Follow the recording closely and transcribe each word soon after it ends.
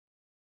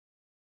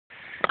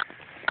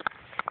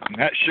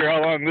Not sure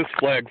how long this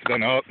flag's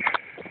been up.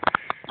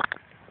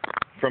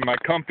 From my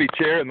comfy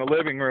chair in the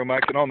living room, I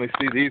can only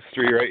see these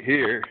three right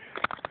here.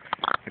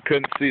 I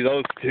couldn't see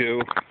those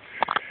two.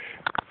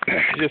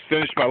 I just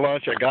finished my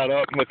lunch. I got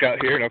up and look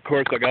out here, and of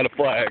course I got a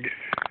flag.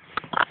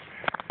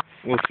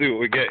 We'll see what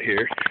we get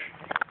here.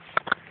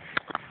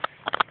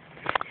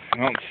 I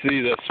don't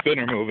see the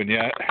spinner moving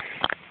yet.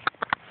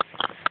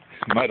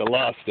 Might have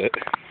lost it.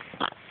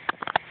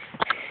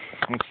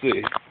 We'll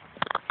see.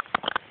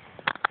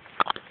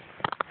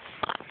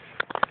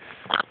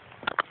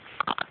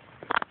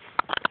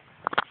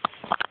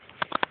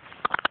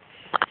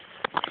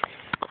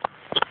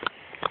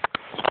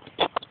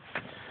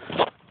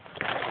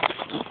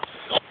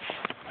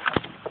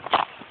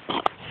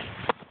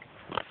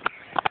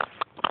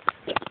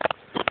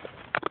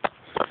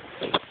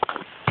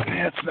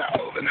 Yeah, it's not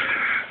moving.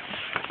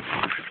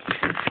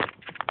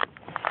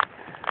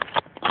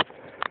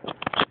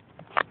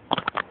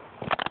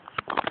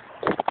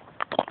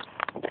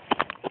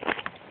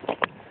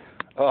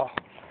 Oh,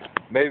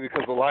 maybe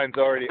because the line's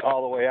already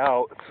all the way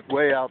out. It's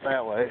way out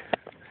that way.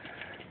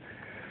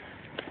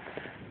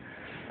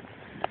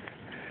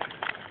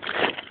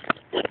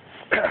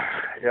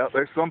 Yep,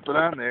 there's something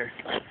on there.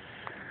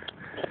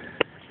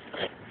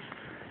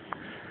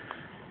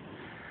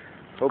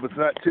 Hope it's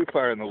not too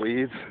far in the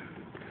weeds.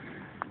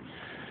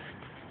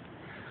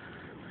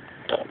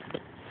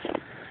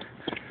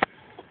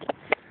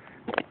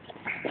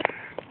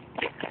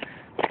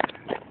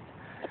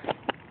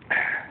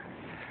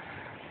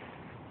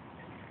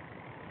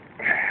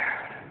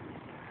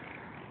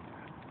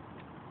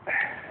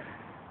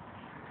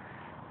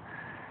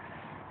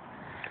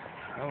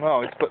 I don't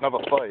know, he's putting up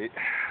a fight.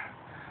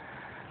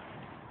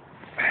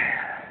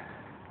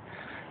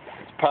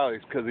 It's probably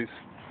because he's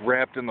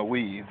wrapped in the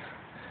weeds.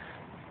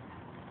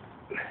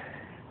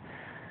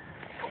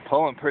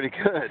 Pulling pretty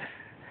good.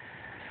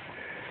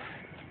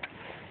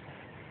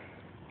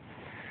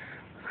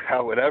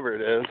 How whatever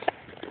it is.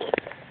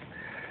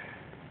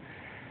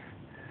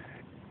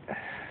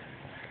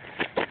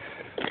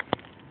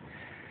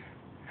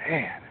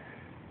 Man.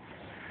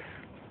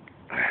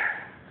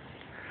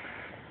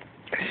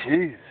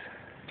 Jeez.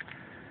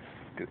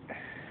 Good.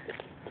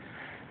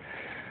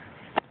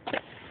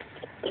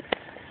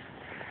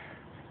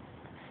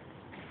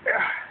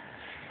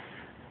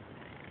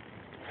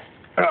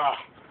 Ah.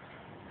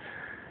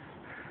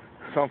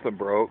 Something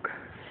broke.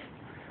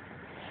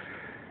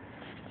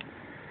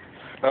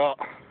 Oh.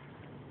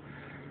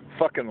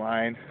 Fucking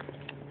line.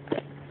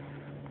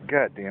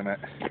 God damn it.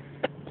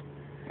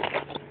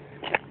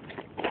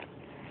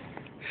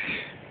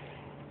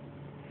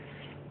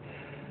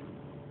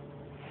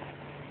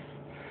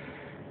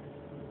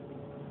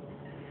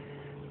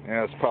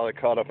 Yeah, it's probably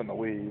caught up in the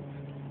weeds.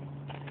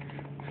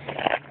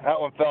 That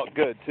one felt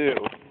good too.